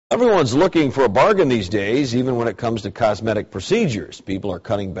Everyone's looking for a bargain these days, even when it comes to cosmetic procedures. People are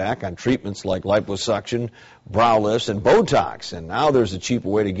cutting back on treatments like liposuction, brow lifts, and Botox. And now there's a cheaper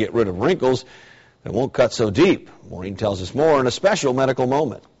way to get rid of wrinkles that won't cut so deep. Maureen tells us more in a special medical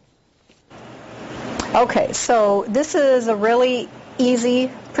moment. Okay, so this is a really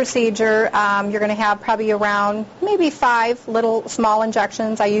easy procedure. You're going to have probably around maybe 5 little small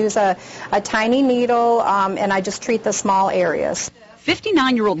injections. I use a tiny needle, and I just treat the small areas.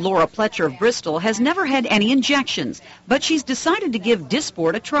 59-year-old Laura Pletcher of Bristol has never had any injections, but she's decided to give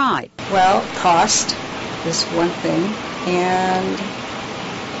Dysport a try. Well, cost is one thing, and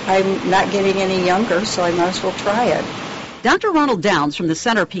I'm not getting any younger, so I might as well try it. Dr. Ronald Downs from the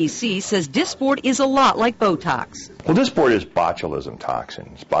Center PC says Dysport is a lot like Botox. Well, Dysport is botulism toxin.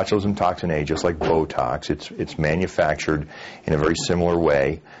 It's botulism toxin A, just like Botox. It's manufactured in a very similar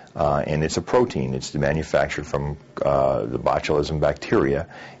way, and it's a protein. It's manufactured from the botulism bacteria,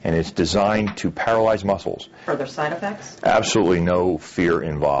 and it's designed to paralyze muscles. Further side effects? Absolutely no fear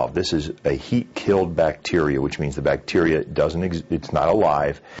involved. This is a heat-killed bacteria, which means the bacteria it's not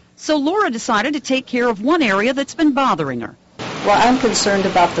alive. So Laura decided to take care of one area that's been bothering her. Well, I'm concerned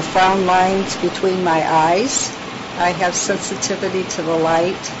about the frown lines between my eyes. I have sensitivity to the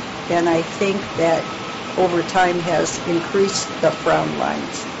light, and I think that over time has increased the frown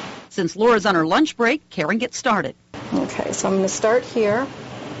lines. Since Laura's on her lunch break, Karen gets started. Okay, so I'm going to start here,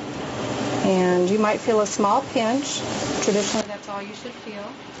 and you might feel a small pinch. Traditionally, that's all you should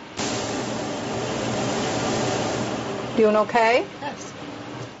feel. Doing okay? Yes.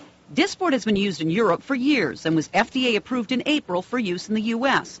 Dysport has been used in Europe for years and was FDA approved in April for use in the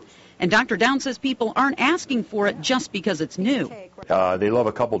U.S. And Dr. Downs says people aren't asking for it just because it's new. They love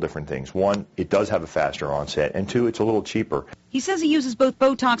a couple different things. One, it does have a faster onset, and 2, it's a little cheaper. He says he uses both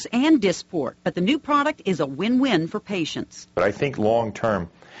Botox and Dysport, but the new product is a win-win for patients. But I think long term,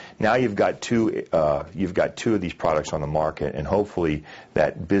 now you've got two of these products on the market, and hopefully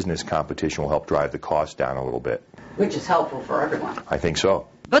that business competition will help drive the cost down a little bit. Which is helpful for everyone. I think so.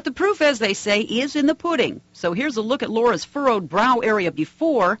 But the proof, as they say, is in the pudding. So here's a look at Laura's furrowed brow area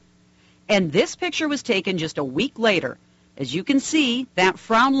before, and this picture was taken just a week later. As you can see, that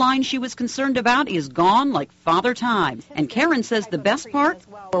frown line she was concerned about is gone like Father Time. And Karen says the best part?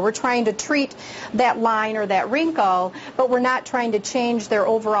 We're trying to treat that line or that wrinkle, but we're not trying to change their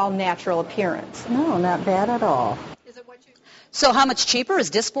overall natural appearance. No, not bad at all. So how much cheaper is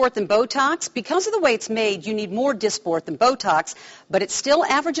Dysport than Botox? Because of the way it's made, you need more Dysport than Botox, but it still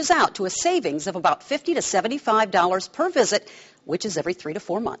averages out to a savings of about $50 to $75 per visit, which is every 3 to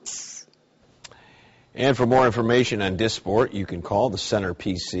 4 months. And for more information on Dysport, you can call the Center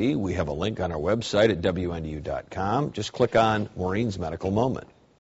PC. We have a link on our website at WNU.com. Just click on Maureen's Medical Moment.